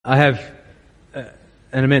I have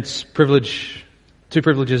an immense privilege, two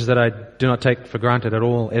privileges that I do not take for granted at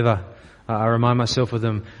all, ever. I remind myself of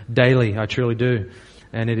them daily, I truly do.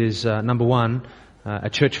 And it is, number one, a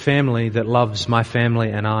church family that loves my family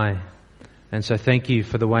and I. And so thank you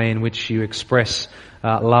for the way in which you express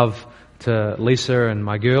love to Lisa and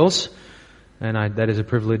my girls. And that is a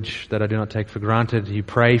privilege that I do not take for granted. You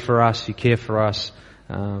pray for us, you care for us.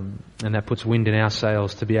 And that puts wind in our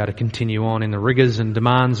sails to be able to continue on in the rigors and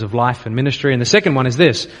demands of life and ministry. And the second one is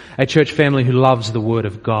this, a church family who loves the Word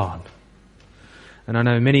of God. And I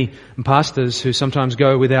know many pastors who sometimes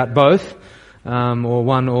go without both, or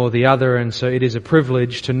one or the other, and so it is a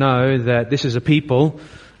privilege to know that this is a people,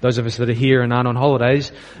 those of us that are here and aren't on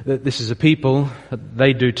holidays, that this is a people,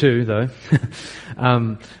 they do too though,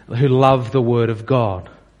 who love the Word of God.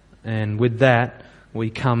 And with that, we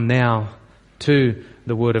come now to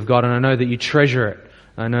the Word of God, and I know that you treasure it.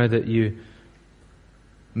 I know that you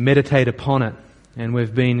meditate upon it. And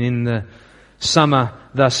we've been in the summer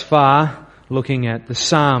thus far looking at the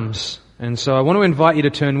Psalms. And so I want to invite you to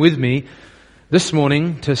turn with me this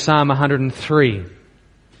morning to Psalm 103.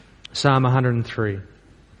 Psalm 103.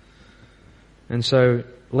 And so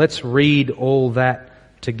let's read all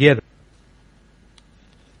that together.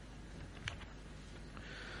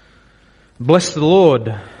 Bless the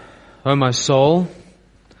Lord, O my soul,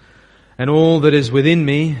 and all that is within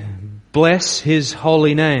me, bless His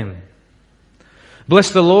holy name.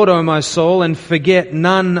 Bless the Lord, O my soul, and forget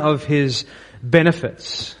none of His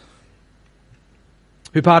benefits.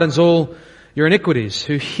 Who pardons all your iniquities,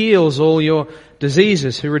 who heals all your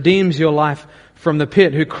diseases, who redeems your life from the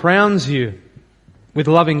pit, who crowns you with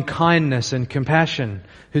loving kindness and compassion,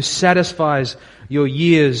 who satisfies your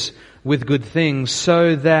years with good things,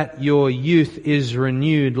 so that your youth is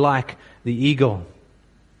renewed like the eagle.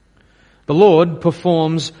 The Lord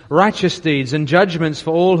performs righteous deeds and judgments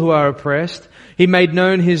for all who are oppressed. He made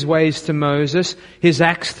known His ways to Moses, His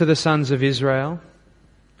acts to the sons of Israel.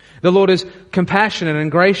 The Lord is compassionate and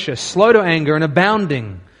gracious, slow to anger and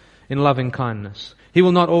abounding in loving kindness. He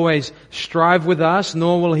will not always strive with us,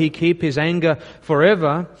 nor will He keep His anger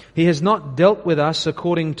forever. He has not dealt with us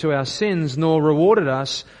according to our sins, nor rewarded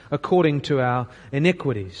us according to our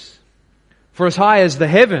iniquities. For as high as the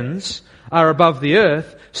heavens are above the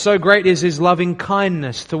earth, so great is His loving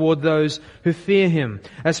kindness toward those who fear Him.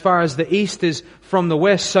 As far as the east is from the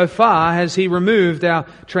west, so far has He removed our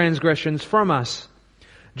transgressions from us.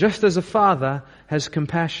 Just as a father has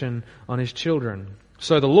compassion on his children,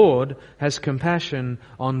 so the Lord has compassion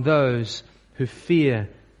on those who fear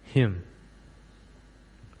Him.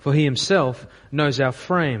 For He Himself knows our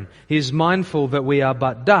frame. He is mindful that we are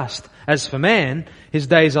but dust. As for man, his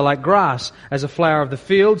days are like grass, as a flower of the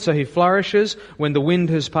field, so he flourishes. When the wind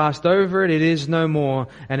has passed over it, it is no more,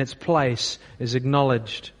 and its place is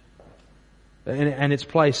acknowledged. And its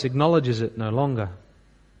place acknowledges it no longer.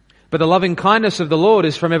 But the loving kindness of the Lord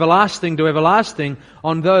is from everlasting to everlasting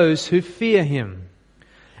on those who fear Him.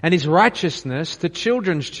 And His righteousness to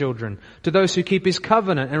children's children, to those who keep His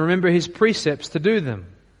covenant and remember His precepts to do them.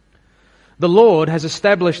 The Lord has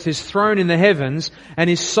established His throne in the heavens, and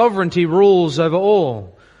His sovereignty rules over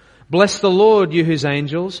all. Bless the Lord, you His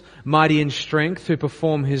angels, mighty in strength, who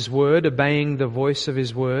perform His word, obeying the voice of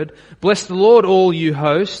His word. Bless the Lord, all you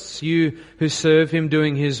hosts, you who serve Him,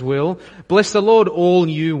 doing His will. Bless the Lord, all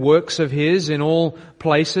you works of His, in all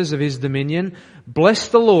places of His dominion. Bless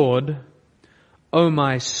the Lord, O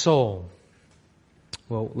my soul.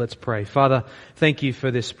 Well, let's pray. Father, thank You for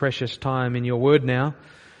this precious time in Your word now.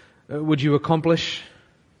 Would You accomplish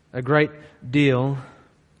a great deal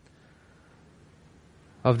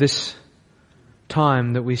of this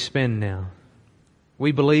time that we spend now?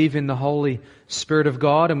 We believe in the Holy Spirit of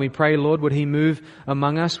God, and we pray, Lord, would He move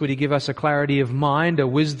among us? Would He give us a clarity of mind, a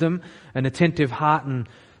wisdom, an attentive heart and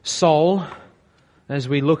soul? As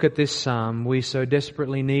we look at this psalm, we so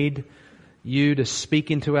desperately need You to speak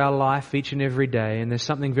into our life each and every day. And there's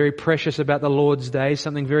something very precious about the Lord's Day,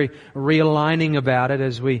 something very realigning about it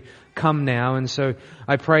as we come now. And so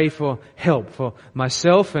I pray for help for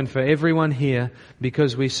myself and for everyone here,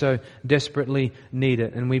 because we so desperately need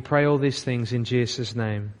it. And we pray all these things in Jesus'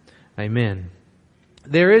 name. Amen.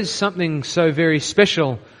 There is something so very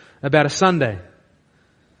special about a Sunday.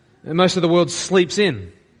 Most of the world sleeps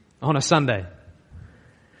in on a Sunday.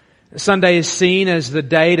 Sunday is seen as the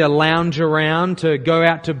day to lounge around, to go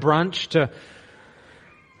out to brunch, to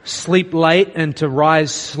sleep late and to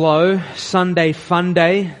rise slow. Sunday fun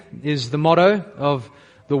day is the motto of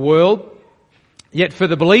the world. Yet for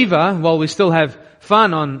the believer, while we still have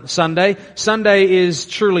fun on Sunday, Sunday is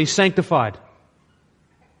truly sanctified.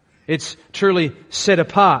 It's truly set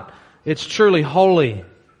apart. It's truly holy.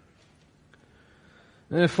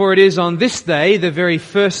 For it is on this day, the very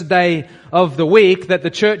first day of the week, that the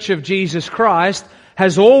Church of Jesus Christ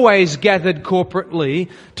has always gathered corporately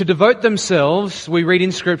to devote themselves, we read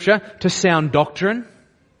in Scripture, to sound doctrine,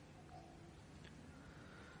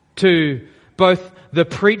 to both the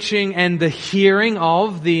preaching and the hearing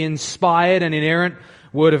of the inspired and inerrant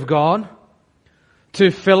Word of God, to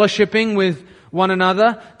fellowshipping with one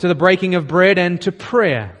another, to the breaking of bread, and to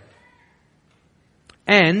prayer.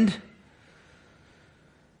 And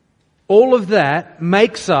all of that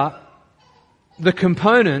makes up the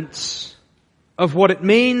components of what it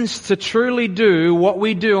means to truly do what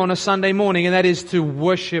we do on a Sunday morning, and that is to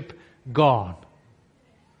worship God.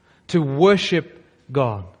 To worship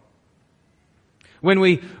God. When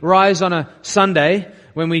we rise on a Sunday,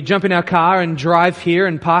 when we jump in our car and drive here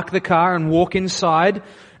and park the car and walk inside,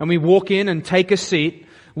 and we walk in and take a seat,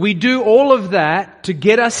 we do all of that to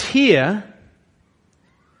get us here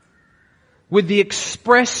with the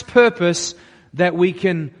express purpose that we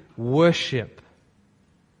can worship.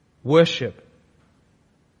 Worship.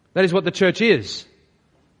 That is what the church is.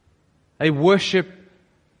 A worship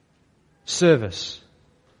service.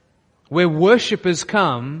 Where worshippers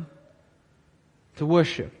come to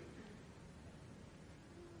worship.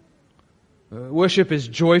 Worship is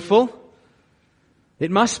joyful.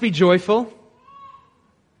 It must be joyful.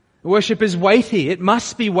 Worship is weighty. It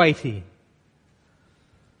must be weighty.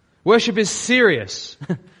 Worship is serious.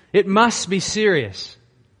 It must be serious.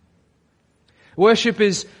 Worship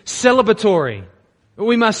is celebratory.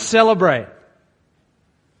 We must celebrate.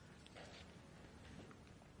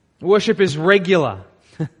 Worship is regular.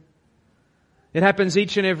 It happens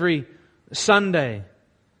each and every Sunday.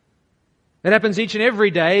 It happens each and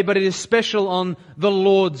every day, but it is special on the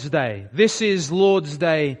Lord's Day. This is Lord's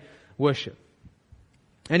Day worship.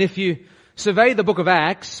 And if you survey the book of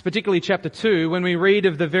Acts, particularly chapter 2, when we read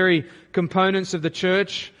of the very components of the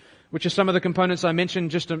church, which are some of the components I mentioned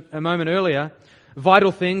just a moment earlier,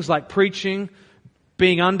 vital things like preaching,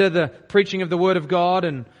 being under the preaching of the Word of God,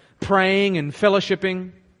 and praying and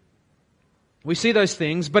fellowshipping. We see those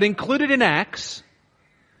things, but included in Acts,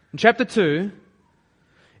 in chapter 2,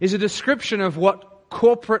 is a description of what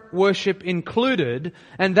corporate worship included,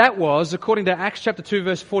 and that was, according to Acts chapter 2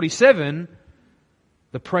 verse 47,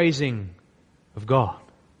 the praising of God.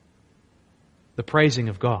 The praising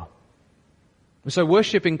of God. So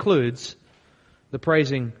worship includes the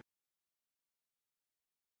praising.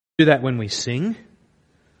 We do that when we sing.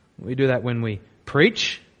 We do that when we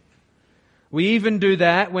preach. We even do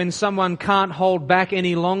that when someone can't hold back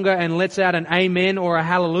any longer and lets out an amen or a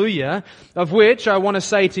hallelujah, of which I want to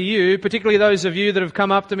say to you, particularly those of you that have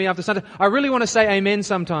come up to me after Sunday, I really want to say amen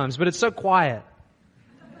sometimes, but it's so quiet.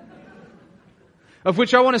 Of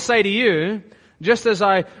which I want to say to you, just as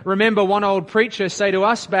I remember one old preacher say to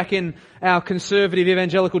us back in our conservative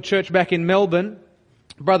evangelical church back in Melbourne,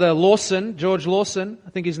 Brother Lawson, George Lawson, I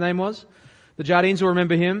think his name was. The Jardines will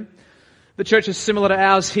remember him. The church is similar to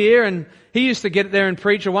ours here, and he used to get there and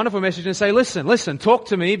preach a wonderful message and say, listen, talk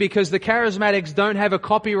to me, because the charismatics don't have a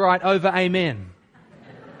copyright over amen.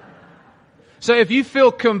 So if you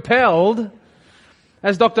feel compelled,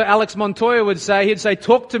 as Dr. Alex Montoya would say, he'd say,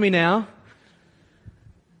 talk to me now.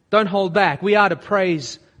 Don't hold back. We are to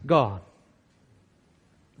praise God.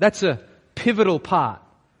 That's a pivotal part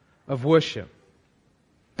of worship.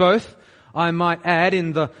 Both, I might add,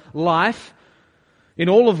 in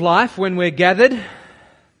all of life, when we're gathered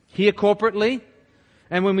here corporately,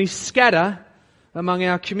 and when we scatter among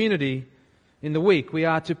our community in the week, we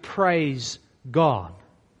are to praise God.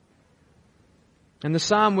 And the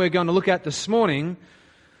psalm we're going to look at this morning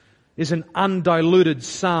is an undiluted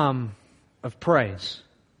psalm of praise,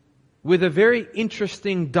 with a very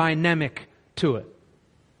interesting dynamic to it.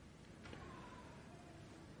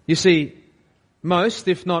 You see, most,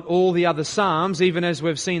 if not all the other psalms, even as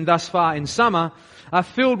we've seen thus far in summer, are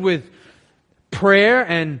filled with prayer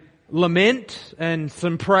and lament and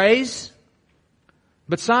some praise.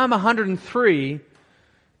 But Psalm 103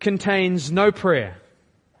 contains no prayer,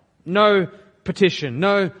 no petition,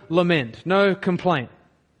 no lament, no complaint,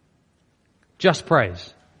 just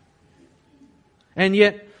praise. And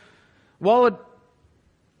yet, while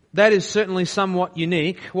that is certainly somewhat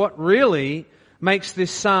unique, what really makes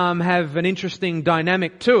this psalm have an interesting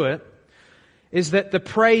dynamic to it is that the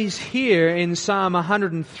praise here in Psalm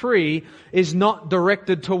 103 is not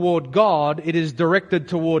directed toward God, it is directed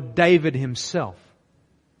toward David himself,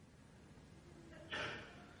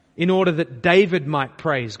 in order that David might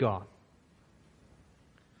praise God.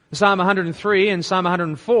 Psalm 103 and Psalm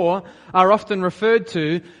 104 are often referred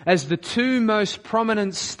to as the two most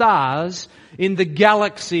prominent stars in the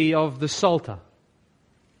galaxy of the Psalter.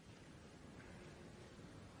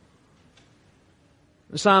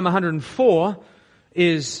 Psalm 104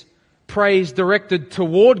 is praise directed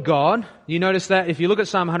toward God. You notice that if you look at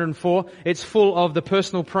Psalm 104, it's full of the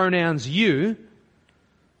personal pronouns you,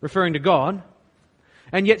 referring to God.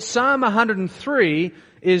 And yet Psalm 103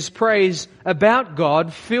 is praise about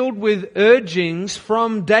God, filled with urgings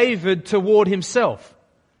from David toward himself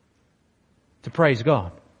to praise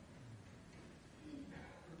God.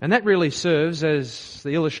 And that really serves as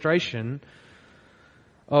the illustration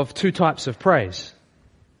of two types of praise.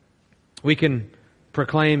 We can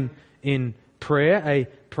proclaim in prayer a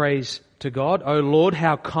praise to God, "O Lord,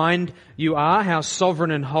 how kind you are, how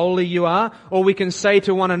sovereign and holy you are." Or we can say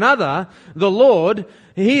to one another, "The Lord,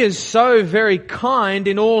 He is so very kind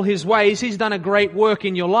in all His ways. He's done a great work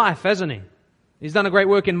in your life, hasn't He? He's done a great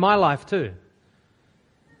work in my life too."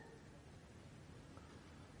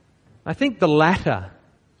 I think the latter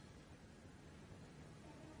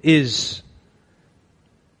is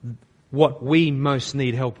what we most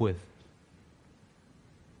need help with.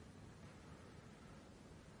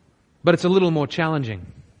 But it's a little more challenging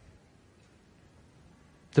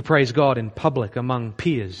to praise God in public among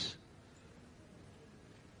peers.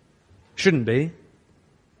 Shouldn't be. It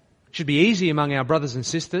should be easy among our brothers and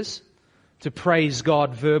sisters to praise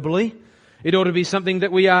God verbally. It ought to be something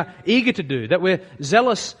that we are eager to do, that we're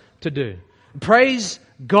zealous to do. Praise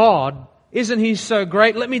God. Isn't He so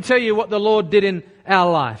great? Let me tell you what the Lord did in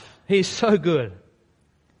our life. He's so good.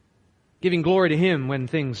 Giving glory to Him when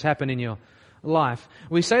things happen in your life.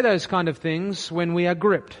 We say those kind of things when we are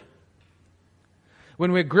gripped.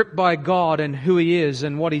 When we're gripped by God and who He is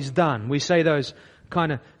and what He's done. We say those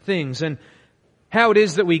kind of things. And how it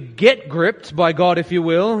is that we get gripped by God, if you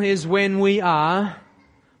will, is when we are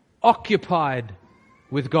occupied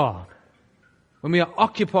with God. When we are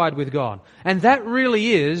occupied with God. And that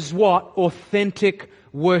really is what authentic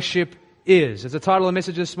worship is. As the title of the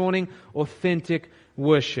message this morning, authentic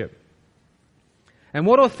worship. And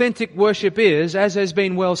what authentic worship is, as has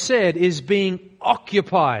been well said, is being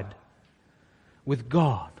occupied with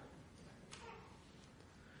God.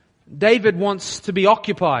 David wants to be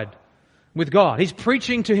occupied with God. He's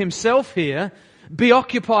preaching to himself here, be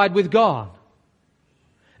occupied with God.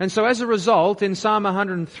 And so as a result, in Psalm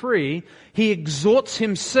 103, he exhorts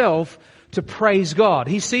himself to praise God.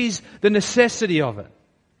 He sees the necessity of it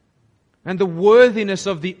and the worthiness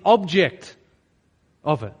of the object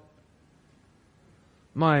of it.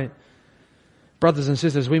 My brothers and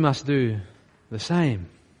sisters, we must do the same.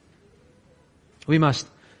 We must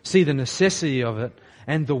see the necessity of it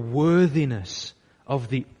and the worthiness of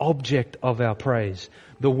the object of our praise,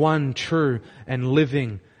 the one true and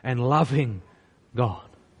living and loving God.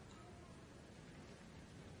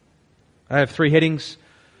 I have 3 headings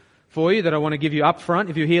for you that I want to give you up front.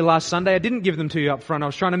 If you were here last Sunday, I didn't give them to you up front. I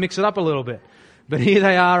was trying to mix it up a little bit. But here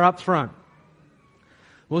they are up front.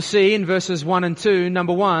 We'll see in verses 1 and 2,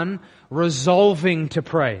 number 1, resolving to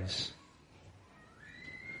praise.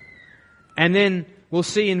 And then we'll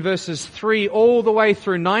see in verses 3 all the way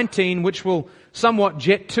through 19, which will somewhat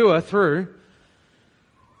jet tour through,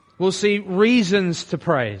 we'll see reasons to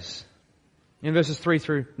praise in verses 3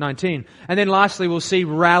 through 19. And then lastly, we'll see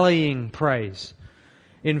rallying praise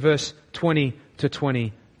in verse 20 to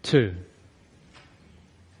 22.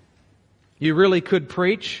 You really could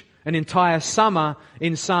preach an entire summer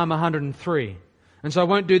in Psalm 103. And so I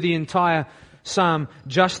won't do the entire psalm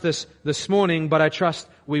justice this morning, but I trust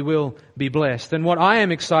we will be blessed. And what I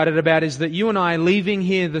am excited about is that you and I leaving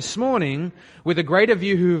here this morning with a greater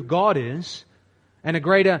view who God is and a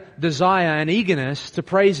greater desire and eagerness to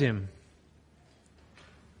praise Him.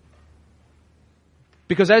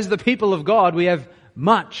 Because as the people of God, we have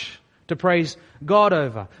much to praise God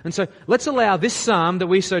over. And so let's allow this psalm that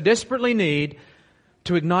we so desperately need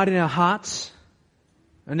to ignite in our hearts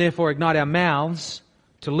and therefore ignite our mouths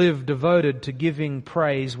to live devoted to giving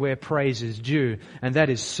praise where praise is due. And that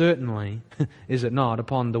is certainly, is it not,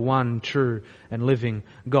 upon the one true and living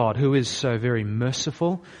God who is so very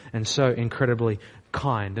merciful and so incredibly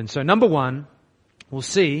kind. And so number 1, we'll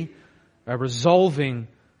see a resolving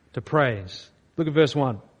to praise. Look at verse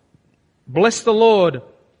 1. Bless the Lord,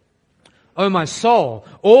 O my soul,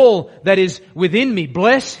 all that is within me.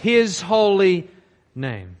 Bless His holy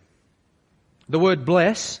name. The word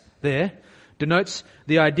bless there denotes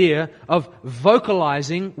the idea of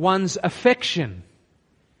vocalizing one's affection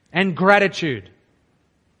and gratitude.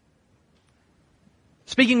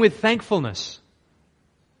 Speaking with thankfulness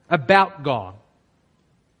about God.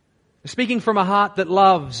 Speaking from a heart that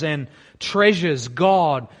loves and treasures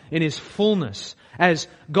God in His fullness as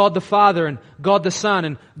God the Father and God the Son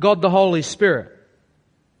and God the Holy Spirit.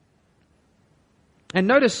 And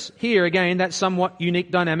notice here again that somewhat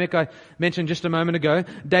unique dynamic I mentioned just a moment ago.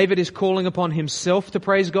 David is calling upon himself to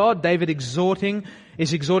praise God. David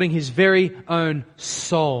is exhorting his very own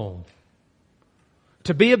soul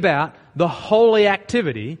to be about the holy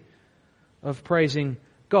activity of praising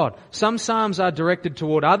God. Some psalms are directed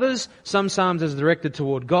toward others. Some psalms are directed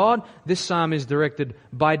toward God. This psalm is directed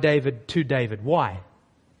by David to David. Why?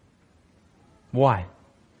 Why?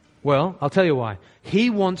 Well, I'll tell you why. He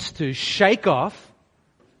wants to shake off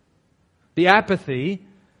the apathy,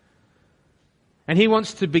 and he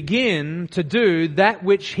wants to begin to do that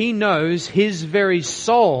which he knows his very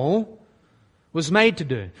soul was made to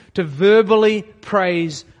do, to verbally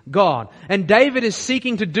praise God. And David is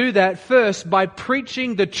seeking to do that first by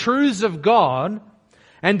preaching the truths of God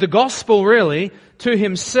and the gospel really to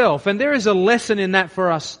himself. And there is a lesson in that for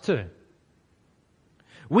us too.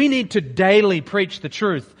 We need to daily preach the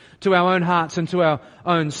truth to our own hearts and to our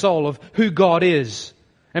own soul of who God is,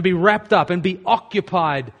 and be wrapped up and be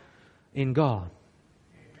occupied in God.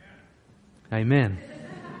 Amen.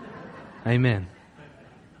 Amen.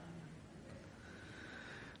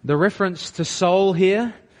 The reference to soul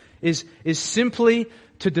here is simply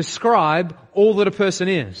to describe all that a person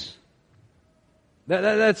is.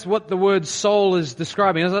 That's what the word soul is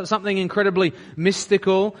describing. It's something incredibly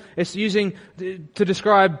mystical. It's using to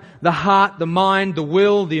describe the heart, the mind, the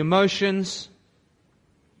will, the emotions.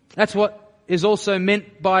 That's what is also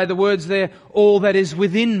meant by the words there, all that is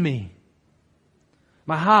within me.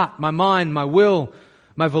 My heart, my mind, my will,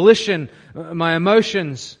 my volition, my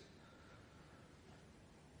emotions.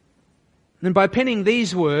 And by penning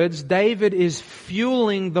these words, David is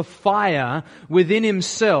fueling the fire within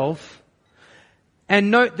himself.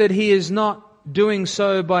 And note that he is not doing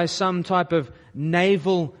so by some type of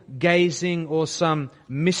navel gazing or some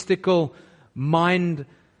mystical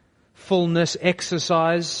mindfulness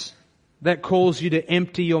exercise that calls you to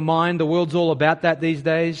empty your mind. The world's all about that these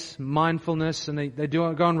days, mindfulness, and they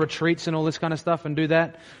do go on retreats and all this kind of stuff and do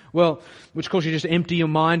that. Well, which calls you just to empty your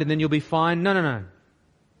mind and then you'll be fine.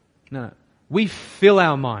 No. We fill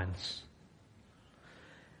our minds.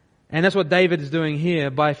 And that's what David is doing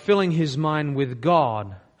here by filling his mind with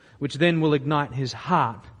God, which then will ignite his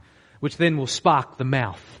heart, which then will spark the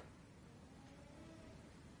mouth.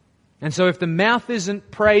 And so if the mouth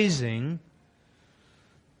isn't praising,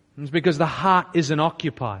 it's because the heart isn't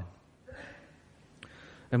occupied.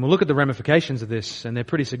 And we'll look at the ramifications of this, and they're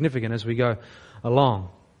pretty significant as we go along.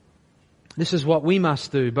 This is what we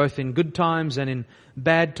must do, both in good times and in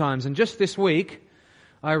bad times. And just this week,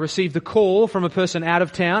 I received a call from a person out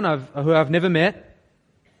of town who I've never met,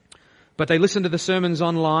 but they listen to the sermons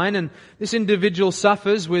online, and this individual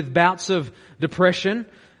suffers with bouts of depression,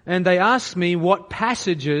 and they asked me what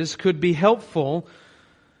passages could be helpful.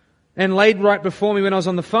 And laid right before me when I was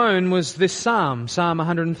on the phone was this psalm, Psalm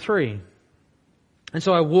 103. And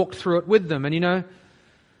so I walked through it with them. And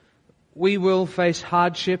we will face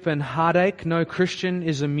hardship and heartache. No Christian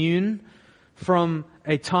is immune from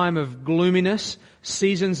a time of gloominess,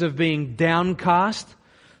 seasons of being downcast,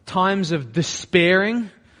 times of despairing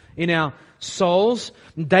in our souls.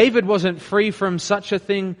 David wasn't free from such a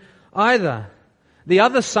thing either. The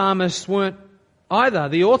other psalmists weren't either.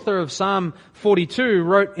 The author of Psalm 42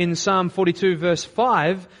 wrote in Psalm 42 verse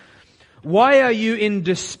 5, "Why are you in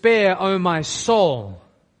despair, O my soul?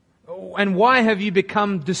 And why have you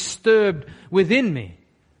become disturbed within me?"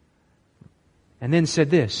 And then said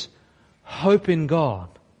this, "Hope in God,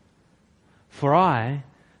 for I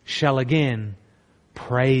shall again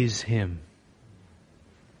praise Him."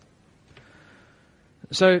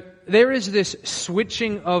 So there is this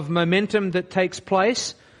switching of momentum that takes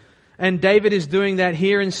place. And David is doing that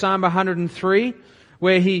here in Psalm 103,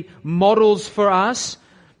 where he models for us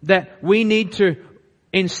that we need to,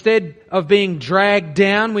 instead of being dragged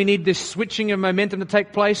down, we need this switching of momentum to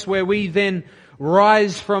take place where we then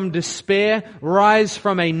rise from despair, rise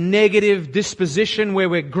from a negative disposition where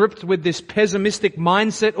we're gripped with this pessimistic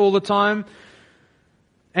mindset all the time,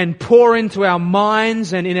 and pour into our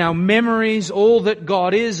minds and in our memories all that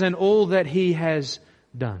God is and all that He has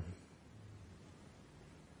done.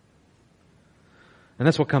 And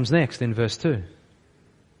that's what comes next in verse 2.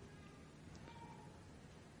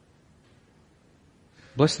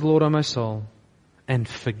 Bless the Lord, O my soul, and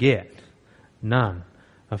forget none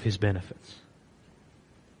of His benefits.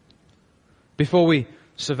 Before we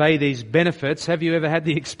survey these benefits, have you ever had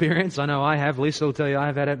the experience? I know I have. Lisa will tell you I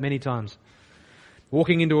have had it many times.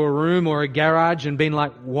 Walking into a room or a garage and being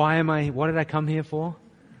like, what did I come here for?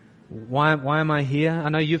 Why am I here? I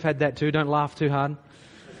know you've had that too. Don't laugh too hard.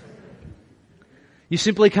 You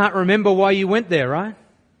simply can't remember why you went there, right?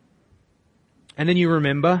 And then you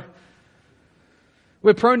remember.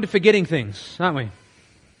 We're prone to forgetting things, aren't we?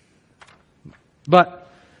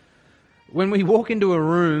 But when we walk into a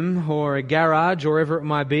room or a garage or wherever it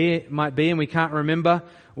might be, and we can't remember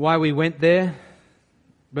why we went there,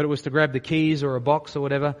 but it was to grab the keys or a box or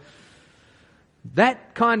whatever,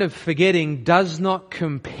 that kind of forgetting does not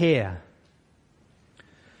compare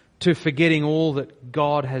to forgetting all that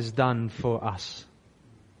God has done for us,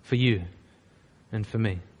 for you and for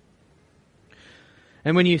me.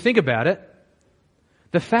 And when you think about it,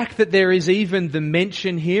 the fact that there is even the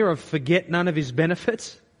mention here of forget none of His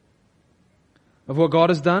benefits, of what God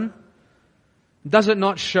has done, does it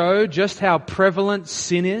not show just how prevalent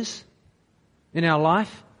sin is in our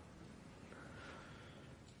life?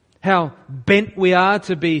 How bent we are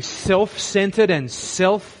to be self-centered and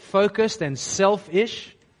self-focused and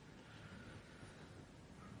selfish?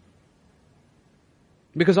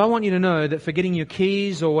 Because I want you to know that forgetting your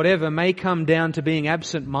keys or whatever may come down to being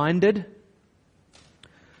absent-minded,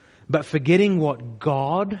 but forgetting what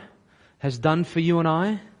God has done for you and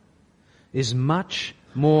I is much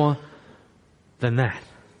more than that.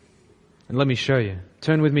 And let me show you.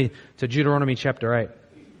 Turn with me to Deuteronomy chapter 8.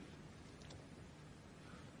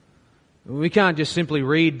 We can't just simply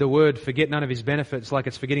read the word forget none of His benefits like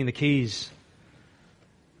it's forgetting the keys.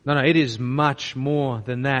 No, it is much more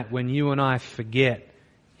than that when you and I forget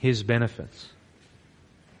His benefits.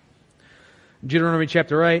 Deuteronomy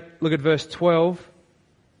chapter 8, look at verse 12.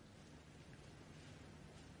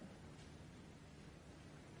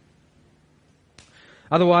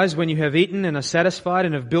 Otherwise, when you have eaten and are satisfied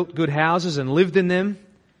and have built good houses and lived in them,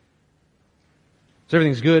 so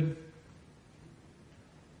everything's good.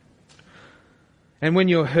 And when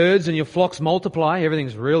your herds and your flocks multiply,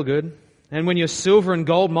 everything's real good. And when your silver and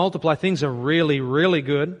gold multiply, things are really, really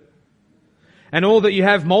good. And all that you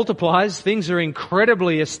have multiplies, things are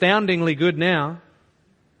incredibly, astoundingly good now.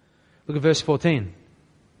 Look at verse 14.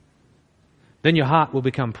 Then your heart will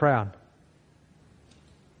become proud.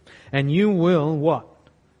 And you will what?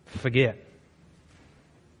 Forget.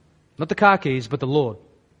 Not the car keys, but the Lord.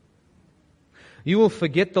 You will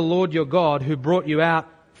forget the Lord your God who brought you out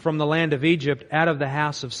from the land of Egypt, out of the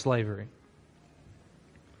house of slavery.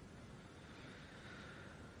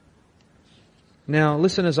 Now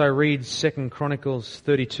listen as I read 2 Chronicles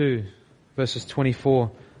 32, verses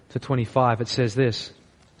 24 to 25. It says this.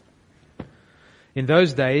 In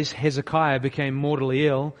those days Hezekiah became mortally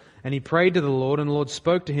ill, and he prayed to the Lord, and the Lord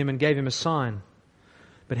spoke to him and gave him a sign.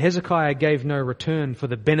 But Hezekiah gave no return for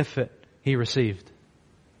the benefit he received,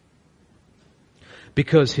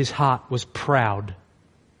 because his heart was proud.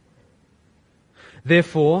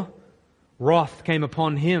 Therefore, wrath came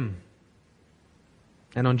upon him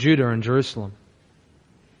and on Judah and Jerusalem.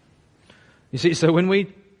 You see, so when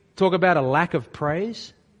we talk about a lack of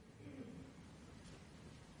praise,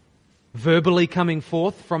 verbally coming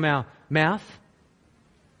forth from our mouth,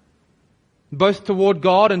 both toward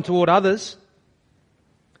God and toward others,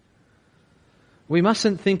 we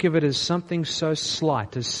mustn't think of it as something so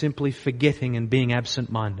slight as simply forgetting and being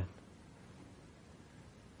absent-minded.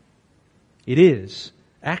 It is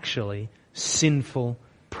actually sinful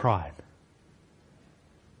pride.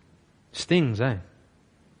 Stings, eh?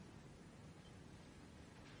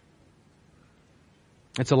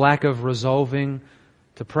 It's a lack of resolving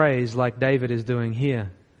to praise like David is doing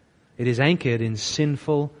here. It is anchored in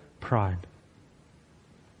sinful pride.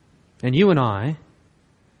 And you and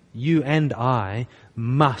I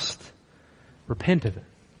must repent of it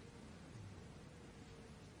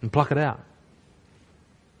and pluck it out.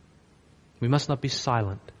 We must not be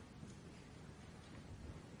silent.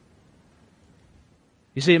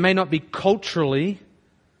 You see, it may not be culturally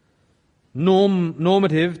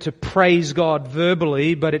normative to praise God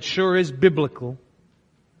verbally, but it sure is biblical.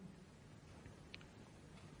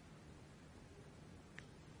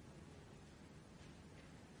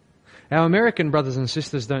 Our American brothers and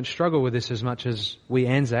sisters don't struggle with this as much as we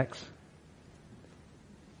Anzacs.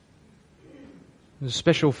 There's a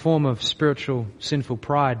special form of spiritual sinful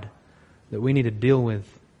pride that we need to deal with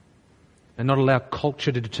and not allow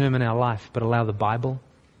culture to determine our life, but allow the Bible.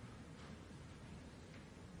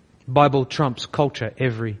 Bible trumps culture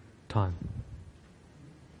every time.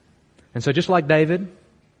 And so just like David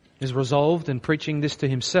is resolved in preaching this to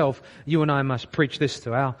himself, you and I must preach this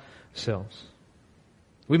to ourselves.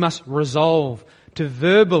 We must resolve to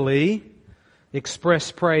verbally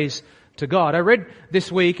express praise to God. I read this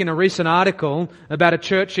week in a recent article about a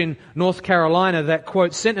church in North Carolina that,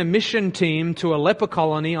 quote, sent a mission team to a leper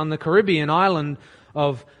colony on the Caribbean island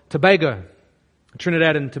of Tobago,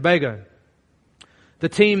 Trinidad and Tobago. The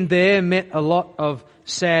team there met a lot of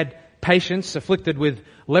sad patients afflicted with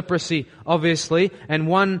leprosy, obviously, and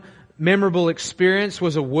one memorable experience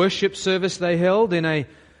was a worship service they held in a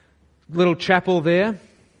little chapel there.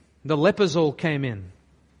 The lepers all came in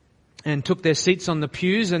and took their seats on the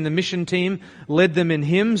pews, and the mission team led them in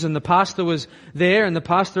hymns, and the pastor was there, and the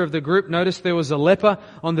pastor of the group noticed there was a leper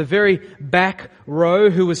on the very back row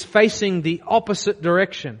who was facing the opposite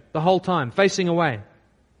direction the whole time, facing away.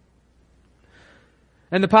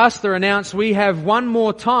 And the pastor announced, "We have one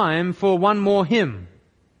more time for one more hymn.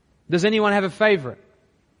 Does anyone have a favorite?"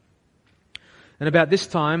 And about this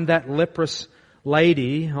time, that leprous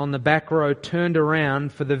lady on the back row turned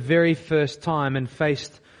around for the very first time and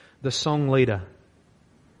faced the song leader.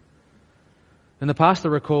 And the pastor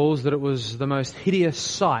recalls that it was the most hideous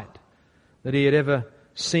sight that he had ever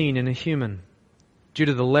seen in a human. Due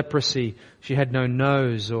to the leprosy, she had no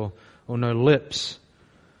nose or no lips.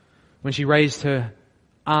 When she raised her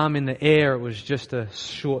arm in the air, it was just a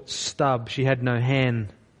short stub. She had no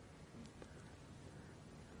hand.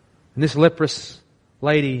 And this leprous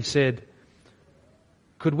lady said,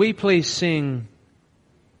 "Could we please sing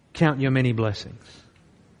Count Your Many Blessings?"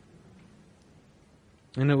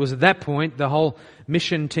 And it was at that point the whole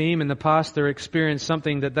mission team and the pastor experienced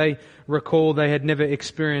something that they recall they had never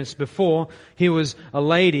experienced before. Here was a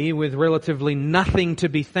lady with relatively nothing to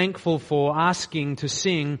be thankful for asking to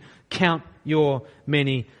sing Count Your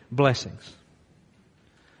Many Blessings.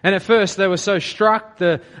 And at first they were so struck,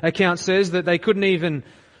 the account says, that they couldn't even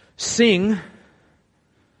sing.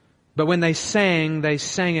 But when they sang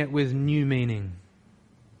it with new meaning.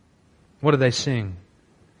 What did they sing?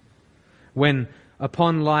 When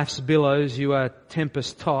upon life's billows you are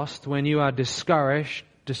tempest tossed, when you are discouraged,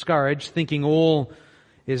 thinking all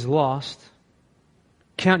is lost,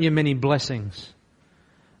 count your many blessings.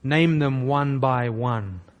 Name them one by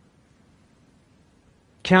one.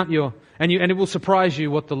 And it will surprise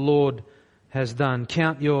you what the Lord has done.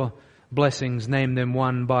 Count your blessings, name them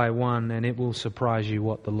one by one, and it will surprise you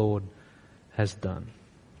what the Lord has done.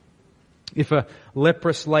 If a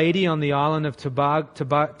leprous lady on the island of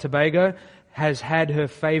Tobago has had her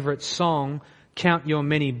favorite song, Count Your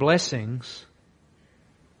Many Blessings,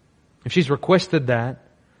 if she's requested that,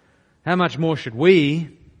 how much more should we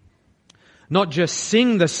not just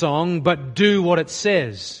sing the song, but do what it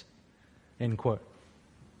says? End quote.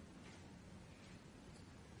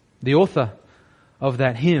 The author of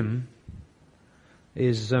that hymn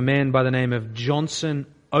is a man by the name of Johnson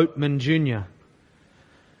Oatman Jr.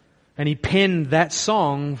 And he penned that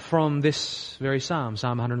song from this very psalm,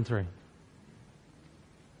 Psalm 103.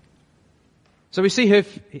 So we see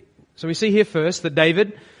here first that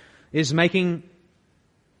David is making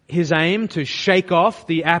his aim to shake off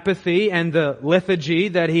the apathy and the lethargy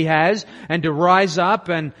that he has, and to rise up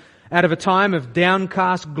and out of a time of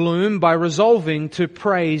downcast gloom by resolving to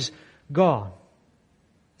praise God.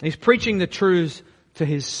 He's preaching the truths to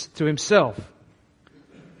himself.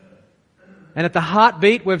 And at the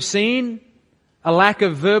heartbeat, we've seen a lack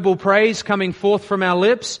of verbal praise coming forth from our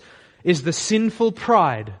lips is the sinful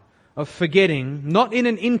pride of forgetting, not in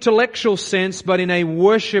an intellectual sense, but in a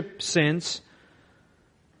worship sense,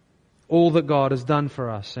 all that God has done for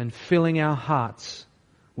us, and filling our hearts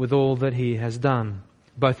with all that He has done.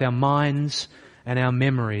 Both our minds and our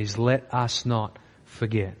memories, let us not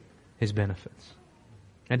forget His benefits.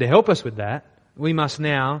 And to help us with that, we must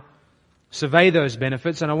now survey those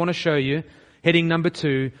benefits, and I want to show you, heading number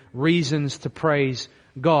 2, reasons to praise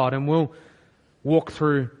God, and we'll walk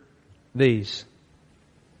through these.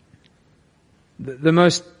 The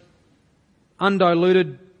most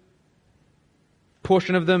undiluted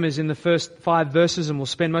portion of them is in the first 5 verses, and we'll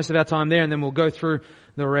spend most of our time there, and then we'll go through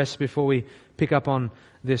the rest before we pick up on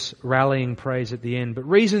this rallying praise at the end. But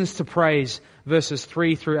reasons to praise, verses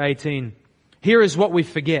 3 through 18. Here is what we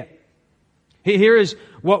forget. Here is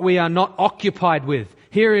what we are not occupied with.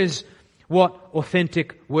 Here is what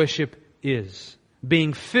authentic worship is.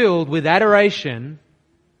 Being filled with adoration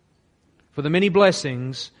for the many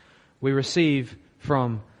blessings we receive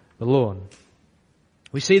from the Lord.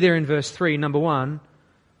 We see there in verse 3, number 1,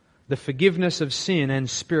 the forgiveness of sin and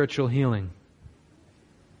spiritual healing.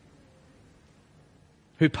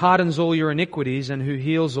 Who pardons all your iniquities and who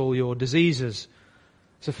heals all your diseases.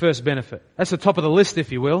 It's the first benefit. That's the top of the list,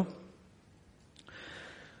 if you will.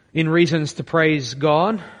 In reasons to praise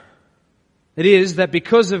God, it is that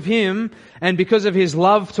because of Him and because of His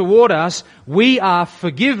love toward us, we are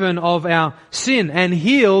forgiven of our sin and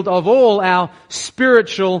healed of all our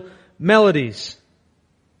spiritual maladies.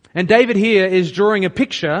 And David here is drawing a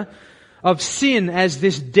picture of sin as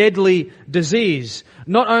this deadly disease,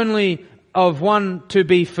 not only of one to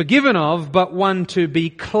be forgiven of, but one to be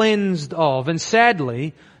cleansed of. And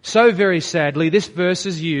sadly, so very sadly, this verse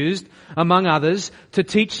is used among others, to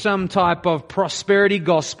teach some type of prosperity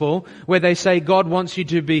gospel where they say God wants you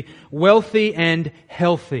to be wealthy and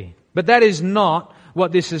healthy. But that is not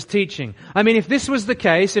what this is teaching. I mean, if this was the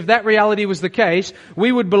case, if that reality was the case, we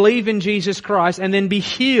would believe in Jesus Christ and then be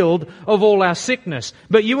healed of all our sickness.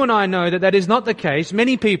 But you and I know that that is not the case.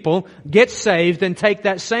 Many people get saved and take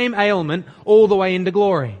that same ailment all the way into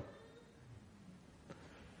glory.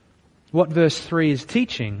 What verse 3 is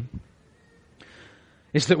teaching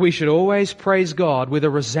is that we should always praise God with a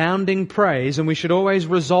resounding praise, and we should always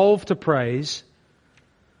resolve to praise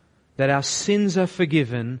that our sins are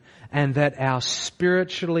forgiven and that our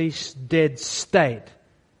spiritually dead state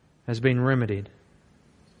has been remedied.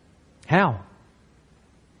 How?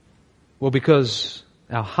 Well, because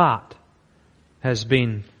our heart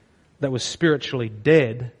that was spiritually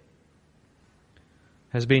dead,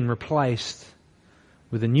 has been replaced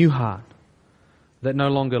with a new heart that no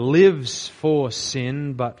longer lives for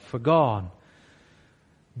sin but for God.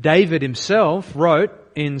 David himself wrote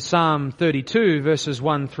in Psalm 32 verses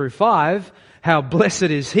 1 through 5, how blessed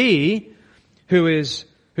is he whose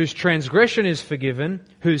transgression is forgiven,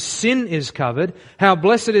 whose sin is covered. How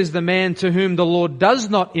blessed is the man to whom the Lord does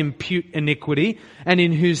not impute iniquity, and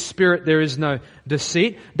in whose spirit there is no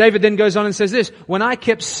deceit. David then goes on and says this, when I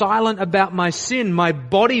kept silent about my sin, my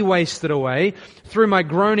body wasted away through my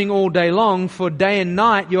groaning all day long, for day and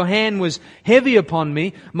night your hand was heavy upon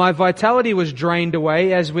me. My vitality was drained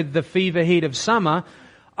away as with the fever heat of summer.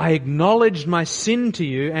 I acknowledged my sin to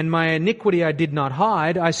you, and my iniquity I did not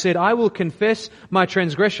hide. I said, I will confess my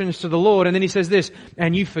transgressions to the Lord. And then he says this,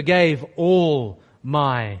 and you forgave all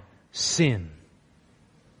my sin.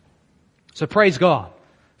 So praise God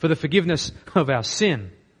for the forgiveness of our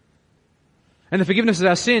sin. And the forgiveness of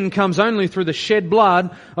our sin comes only through the shed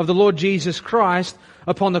blood of the Lord Jesus Christ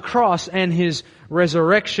upon the cross and His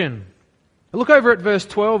resurrection. Look over at verse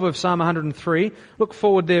 12 of Psalm 103. Look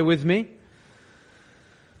forward there with me.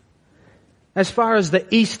 As far as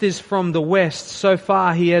the east is from the west, so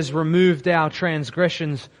far He has removed our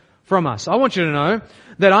transgressions from us. I want you to know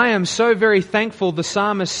that I am so very thankful the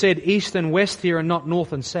psalmist said east and west here and not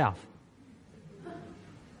north and south.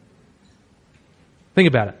 Think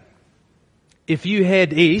about it. If you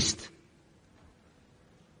head east,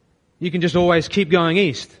 you can just always keep going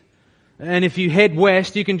east. And if you head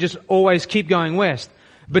west, you can just always keep going west.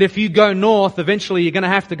 But if you go north, eventually you're going to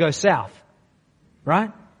have to go south.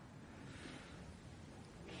 Right?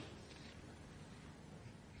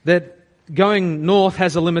 That going north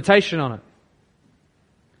has a limitation on it.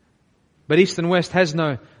 But east and west has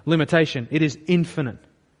no limitation. It is infinite.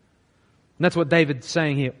 And that's what David's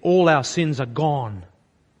saying here. All our sins are gone.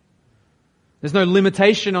 There's no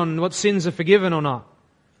limitation on what sins are forgiven or not.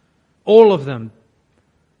 All of them.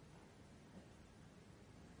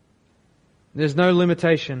 There's no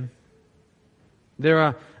limitation. There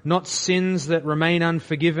are not sins that remain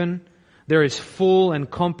unforgiven. There is full and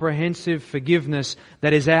comprehensive forgiveness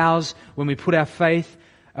that is ours when we put our faith,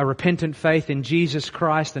 a repentant faith in Jesus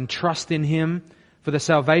Christ and trust in Him for the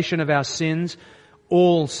salvation of our sins.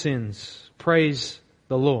 All sins. Praise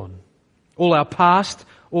the Lord. All our past,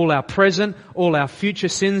 all our present, all our future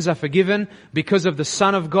sins are forgiven because of the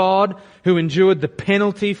Son of God who endured the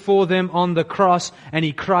penalty for them on the cross, and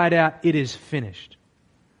He cried out, "It is finished."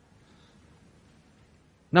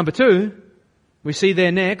 Number 2, we see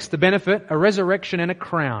there next the benefit, a resurrection and a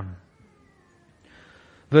crown.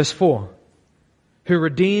 Verse 4, who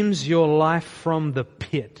redeems your life from the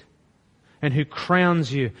pit and who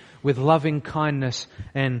crowns you with loving kindness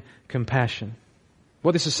and compassion.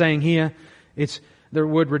 What this is saying here, the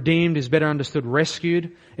word redeemed is better understood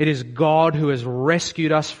rescued. It is God who has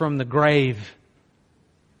rescued us from the grave.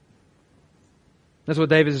 That's what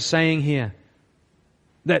David is saying here.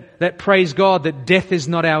 That praise God, that death is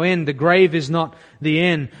not our end, the grave is not the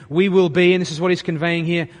end. We will be, and this is what he's conveying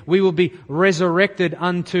here, we will be resurrected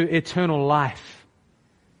unto eternal life.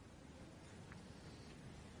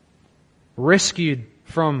 Rescued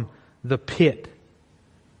from the pit.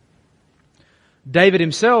 David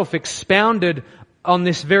himself expounded on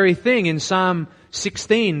this very thing in Psalm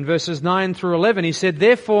 16 verses 9 through 11. He said,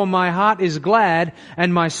 "Therefore my heart is glad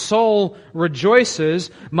and my soul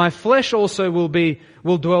rejoices. My flesh also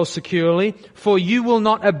will dwell securely, for you will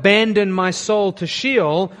not abandon my soul to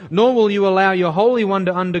Sheol, nor will you allow your Holy One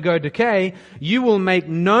to undergo decay. You will make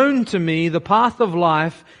known to me the path of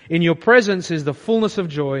life. In your presence is the fullness of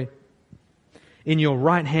joy. In your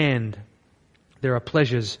right hand there are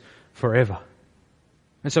pleasures forever."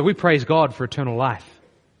 And so we praise God for eternal life.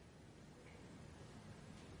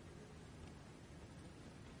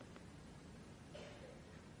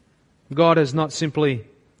 God has not simply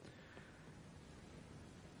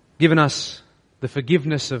given us the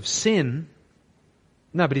forgiveness of sin.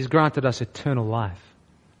 No, but He's granted us eternal life.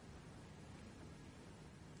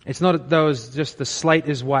 It's not though as just the slate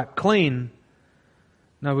is wiped clean.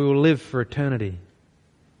 No, we will live for eternity.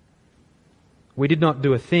 We did not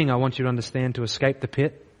do a thing, I want you to understand, to escape the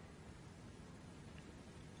pit.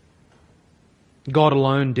 God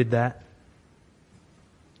alone did that.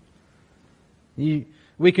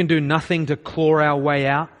 We can do nothing to claw our way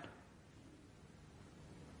out.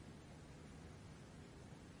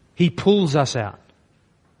 He pulls us out.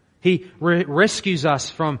 He rescues us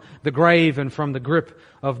from the grave and from the grip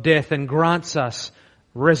of death and grants us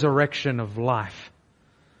resurrection of life.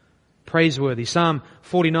 Praiseworthy. Psalm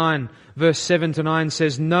 49 verse 7 to 9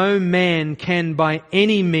 says, "No man can by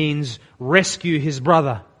any means rescue his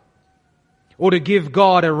brother, or to give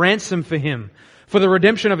God a ransom for him. For the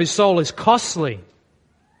redemption of his soul is costly.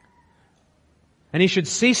 And he should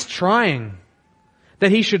cease trying,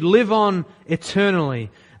 that he should live on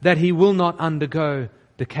eternally, that he will not undergo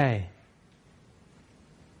decay."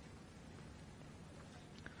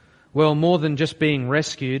 Well, more than just being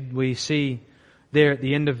rescued, we see there at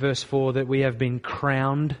the end of verse 4 that we have been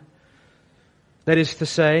crowned. That is to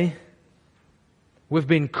say, we've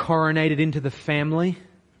been coronated into the family.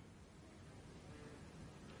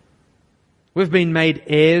 We've been made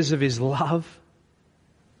heirs of His love.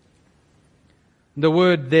 The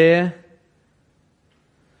word there,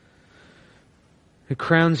 who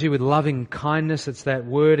crowns you with loving kindness, it's that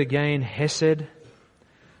word again, hesed.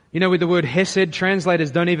 You know, with the word hesed,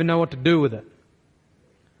 translators don't even know what to do with it.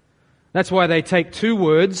 That's why they take two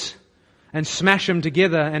words and smash them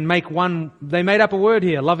together and make one. They made up a word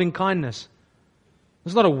here, loving kindness.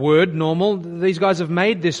 It's not a word normal. These guys have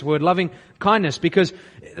made this word, loving kindness, because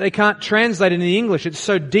they can't translate it in the English. It's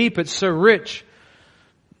so deep, it's so rich.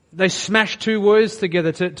 They smash two words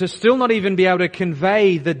together to still not even be able to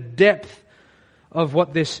convey the depth of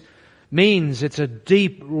what this means. It's a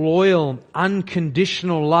deep, loyal,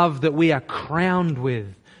 unconditional love that we are crowned with,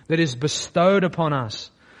 that is bestowed upon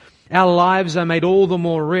us. Our lives are made all the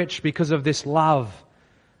more rich because of this love.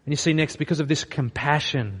 And you see next, because of this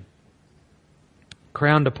compassion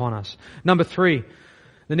crowned upon us. Number 3,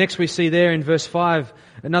 the next we see there in verse 5,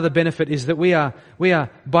 another benefit is that we are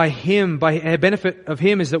by Him, by a benefit of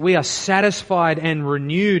Him is that we are satisfied and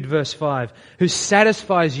renewed, verse 5. Who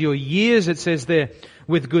satisfies your years, it says there,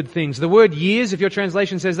 with good things. The word years, if your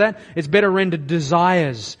translation says that, it's better rendered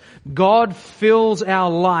desires. God fills our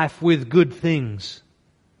life with good things.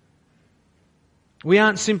 We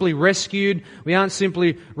aren't simply rescued, we aren't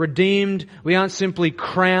simply redeemed, we aren't simply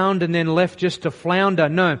crowned and then left just to flounder.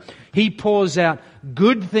 No, He pours out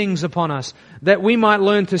good things upon us that we might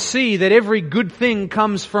learn to see that every good thing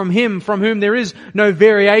comes from Him, from whom there is no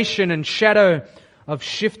variation and shadow of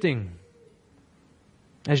shifting,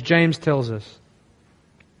 as James tells us.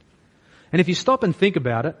 And if you stop and think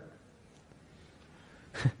about it,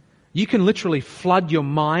 you can literally flood your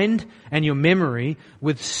mind and your memory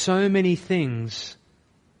with so many things,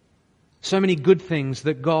 so many good things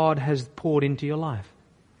that God has poured into your life.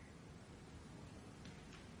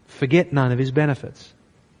 Forget none of His benefits.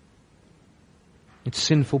 It's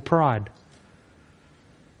sinful pride.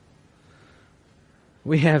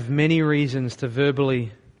 We have many reasons to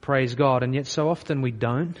verbally praise God, and yet so often we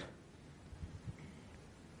don't.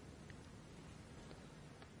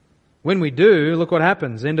 When we do, look what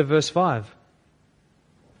happens. End of verse 5.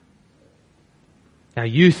 Our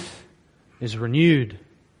youth is renewed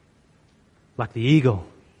like the eagle.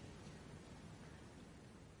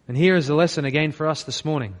 And here is the lesson again for us this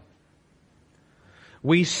morning.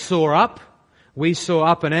 We soar up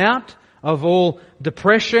and out of all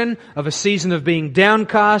depression, of a season of being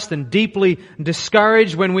downcast and deeply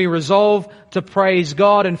discouraged when we resolve to praise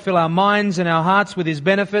God and fill our minds and our hearts with His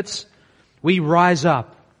benefits. We rise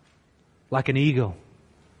up like an eagle.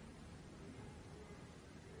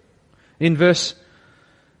 In verses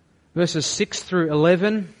 6 through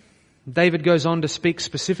 11, David goes on to speak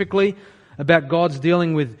specifically about God's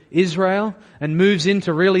dealing with Israel and moves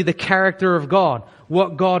into really the character of God,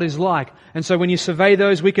 what God is like. And so when you survey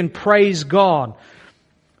those, we can praise God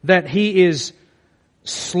that He is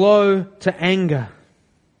slow to anger,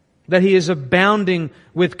 that He is abounding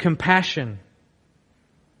with compassion.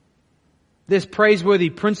 There's praiseworthy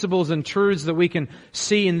principles and truths that we can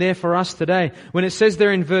see in there for us today. When it says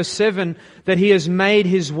there in verse 7 that He has made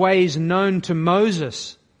His ways known to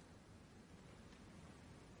Moses.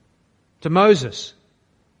 To Moses.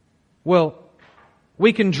 Well,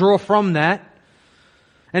 we can draw from that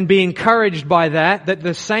and be encouraged by that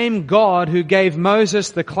the same God who gave Moses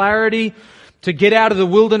the clarity to get out of the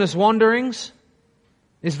wilderness wanderings,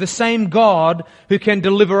 is the same God who can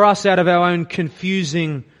deliver us out of our own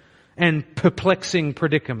confusing and perplexing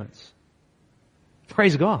predicaments.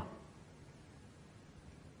 Praise God.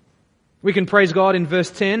 We can praise God in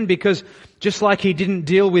verse 10 because just like He didn't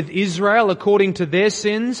deal with Israel according to their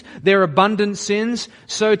sins, their abundant sins,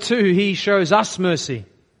 so too He shows us mercy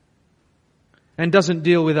and doesn't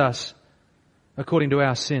deal with us according to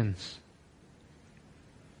our sins.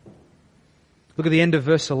 Look at the end of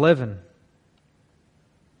verse 11.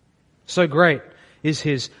 So great is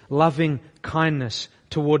His loving kindness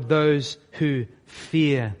toward those who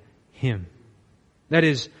fear Him. That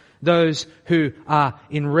is, those who are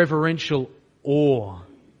in reverential awe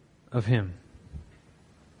of Him.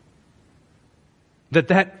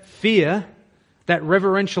 That fear, that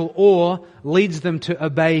reverential awe leads them to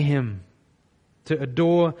obey Him, to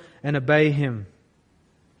adore and obey Him.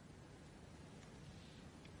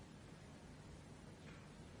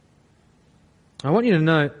 I want you to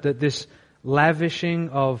note that this lavishing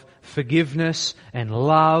of forgiveness and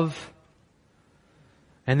love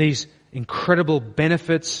and these incredible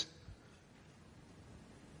benefits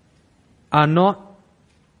are not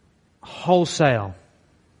wholesale.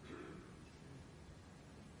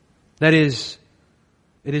 That is,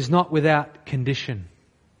 it is not without condition.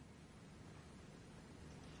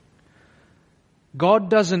 God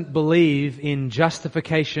doesn't believe in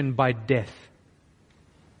justification by death.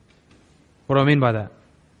 What do I mean by that?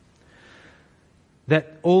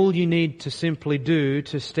 That all you need to simply do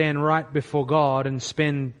to stand right before God and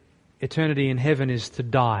spend eternity in heaven is to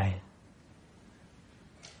die.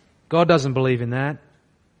 God doesn't believe in that.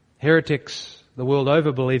 Heretics the world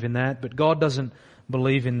over believe in that, but God doesn't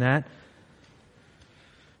believe in that.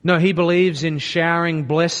 No, He believes in showering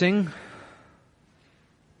blessing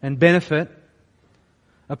and benefit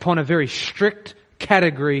upon a very strict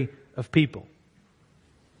category of people.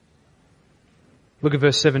 Look at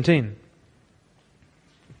verse 17.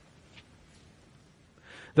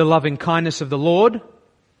 The loving kindness of the Lord,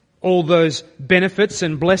 all those benefits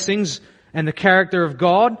and blessings and the character of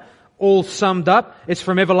God, all summed up. It's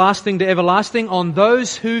from everlasting to everlasting on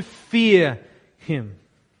those who fear Him.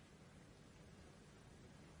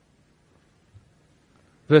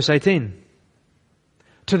 Verse 18.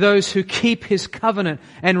 To those who keep His covenant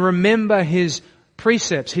and remember His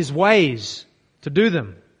precepts, His ways, to do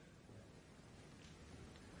them.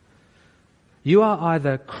 You are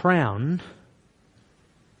either crowned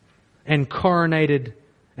and coronated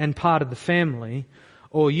and part of the family,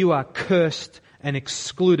 or you are cursed and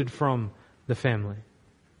excluded from the family.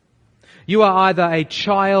 You are either a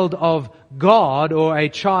child of God or a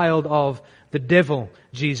child of the devil,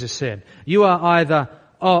 Jesus said. You either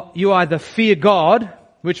fear God,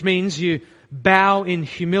 which means you bow in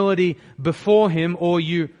humility before Him, or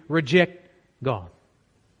you reject God.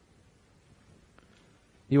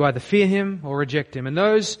 You either fear Him or reject Him.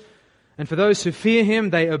 And for those who fear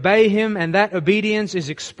Him, they obey Him, and that obedience is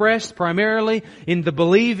expressed primarily in the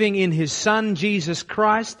believing in His Son, Jesus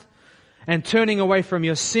Christ, and turning away from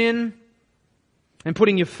your sin and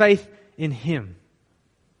putting your faith in Him.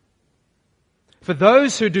 For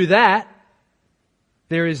those who do that,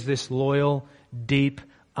 there is this loyal, deep,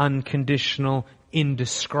 unconditional,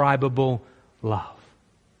 indescribable love.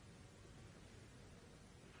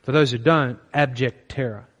 For those who don't, abject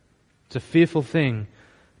terror. It's a fearful thing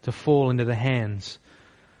to fall into the hands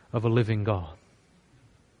of a living God.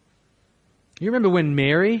 You remember when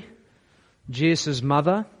Mary, Jesus'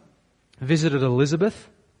 mother, visited Elizabeth?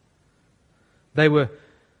 They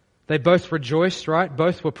both rejoiced, right?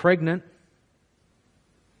 Both were pregnant.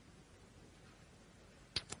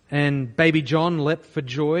 And baby John leapt for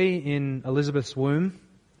joy in Elizabeth's womb.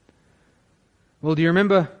 Well, do you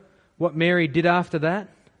remember what Mary did after that?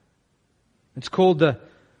 It's called the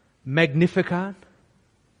Magnificat.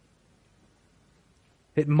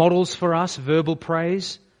 It models for us verbal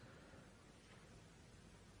praise.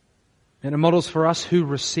 And it models for us who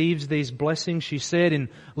receives these blessings. She said in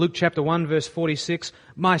Luke chapter 1 verse 46,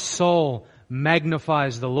 "My soul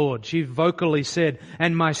magnifies the Lord." She vocally said,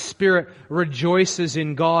 "And my spirit rejoices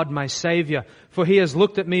in God my Saviour, for He has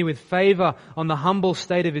looked at me with favour on the humble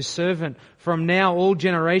state of His servant. From now all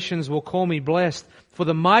generations will call me blessed, for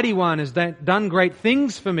the Mighty One has done great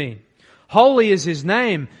things for me. Holy is His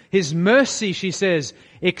name. His mercy," she says,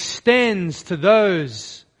 "extends to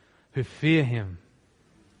those who fear Him."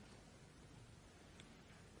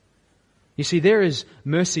 You see, there is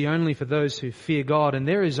mercy only for those who fear God, and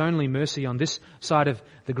there is only mercy on this side of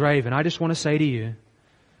the grave. And I just want to say to you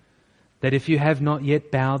that if you have not yet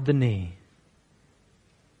bowed the knee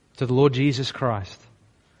to the Lord Jesus Christ,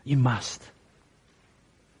 you must.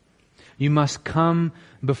 You must come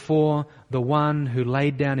before the one who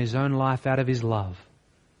laid down His own life out of His love,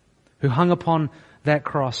 who hung upon that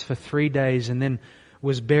cross for 3 days and then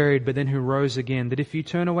was buried, but then who rose again. That if you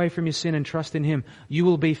turn away from your sin and trust in Him, you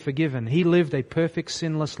will be forgiven. He lived a perfect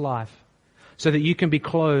sinless life so that you can be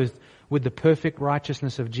clothed with the perfect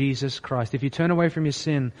righteousness of Jesus Christ. If you turn away from your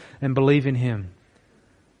sin and believe in Him,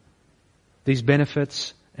 these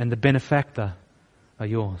benefits and the benefactor are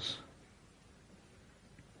yours.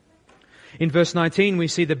 In verse 19 we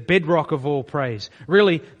see the bedrock of all praise,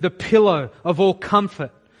 really the pillow of all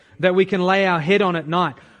comfort that we can lay our head on at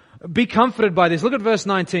night. Be comforted by this. Look at verse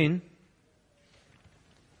 19.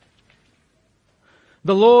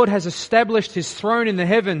 The Lord has established His throne in the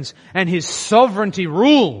heavens, and His sovereignty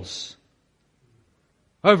rules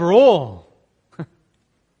over all.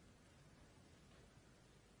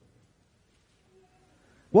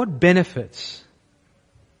 What benefits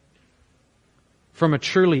from a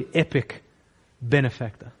truly epic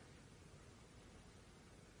benefactor?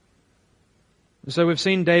 So we've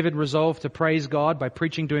seen David resolve to praise God by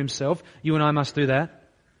preaching to himself. You and I must do that.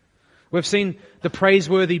 We've seen the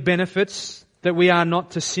praiseworthy benefits that we are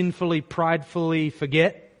not to sinfully, pridefully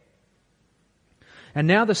forget. And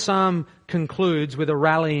now the psalm concludes with a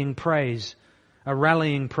rallying praise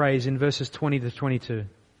in verses 20 to 22.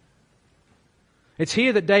 It's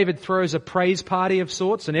here that David throws a praise party of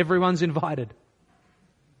sorts and everyone's invited.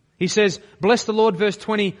 He says, bless the Lord, verse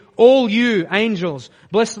 20, all you angels.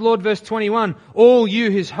 Bless the Lord, verse 21, all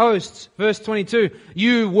you His hosts. Verse 22,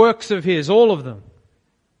 you works of His, all of them.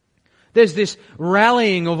 There's this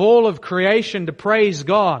rallying of all of creation to praise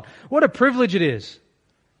God. What a privilege it is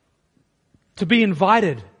to be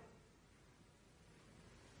invited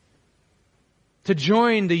to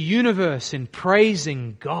join the universe in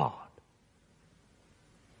praising God.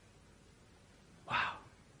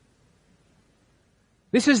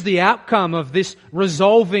 This is the outcome of this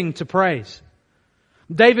resolving to praise.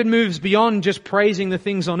 David moves beyond just praising the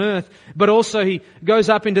things on earth, but also he goes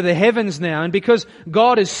up into the heavens now. And because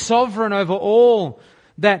God is sovereign over all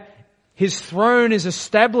that His throne is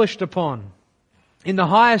established upon, in the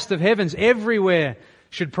highest of heavens, everywhere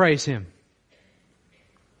should praise Him.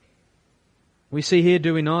 We see here,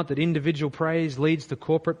 do we not, that individual praise leads to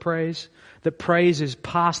corporate praise, that praise is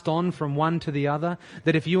passed on from one to the other,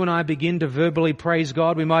 that if you and I begin to verbally praise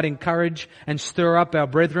God, we might encourage and stir up our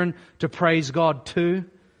brethren to praise God too.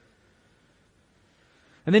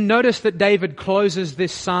 And then notice that David closes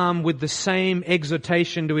this psalm with the same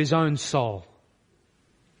exhortation to his own soul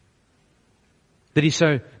that he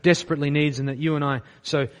so desperately needs and that you and I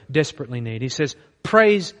so desperately need. He says,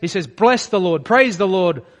 bless the Lord, praise the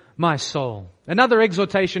Lord, my soul. Another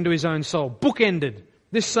exhortation to his own soul. Bookended.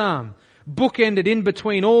 This psalm, bookended in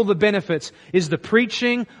between all the benefits, is the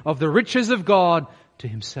preaching of the riches of God to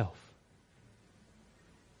Himself.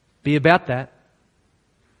 Be about that.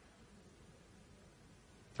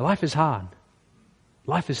 Life is hard.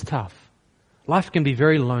 Life is tough. Life can be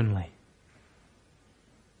very lonely.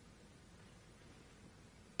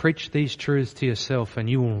 Preach these truths to yourself and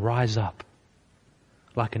you will rise up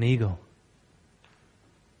like an eagle.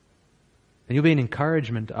 And you'll be an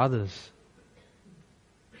encouragement to others.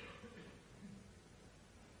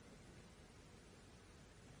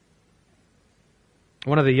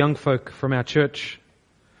 One of the young folk from our church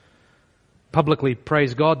publicly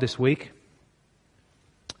praised God this week.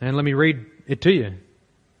 And let me read it to you.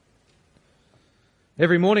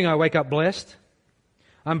 Every morning I wake up blessed.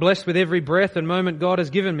 I'm blessed with every breath and moment God has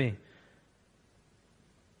given me.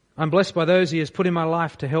 I'm blessed by those He has put in my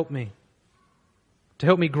life to help me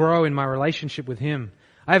grow in my relationship with Him.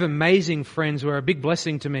 I have amazing friends who are a big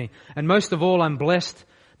blessing to me. And most of all, I'm blessed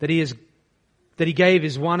that He gave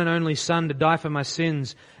His one and only Son to die for my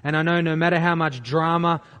sins. And I know no matter how much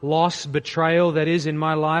drama, loss, betrayal that is in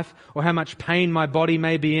my life, or how much pain my body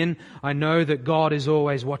may be in, I know that God is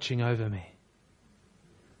always watching over me.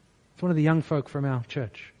 It's one of the young folk from our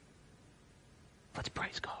church. Let's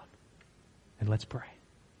praise God. And let's pray.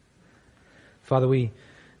 Father, we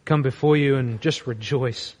come before You and just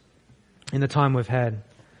rejoice in the time we've had.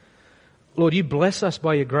 Lord, You bless us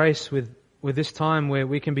by Your grace with this time where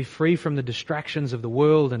we can be free from the distractions of the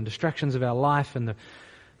world and distractions of our life and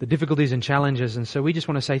the difficulties and challenges. And so we just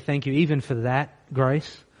want to say thank You even for that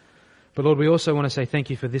grace. But Lord, we also want to say thank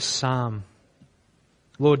You for this psalm.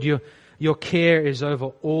 Lord, Your care is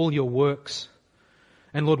over all Your works.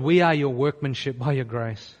 And Lord, we are Your workmanship by Your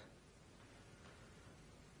grace.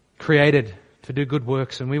 Created to do good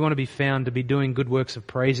works, and we want to be found to be doing good works of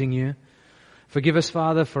praising You. Forgive us,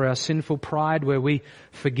 Father, for our sinful pride where we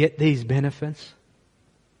forget these benefits,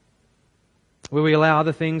 where we allow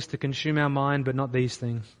other things to consume our mind but not these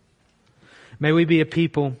things. May we be a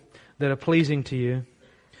people that are pleasing to you.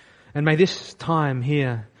 And may this time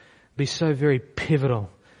here be so very pivotal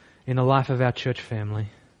in the life of our church family.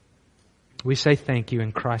 We say thank you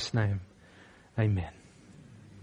in Christ's name. Amen.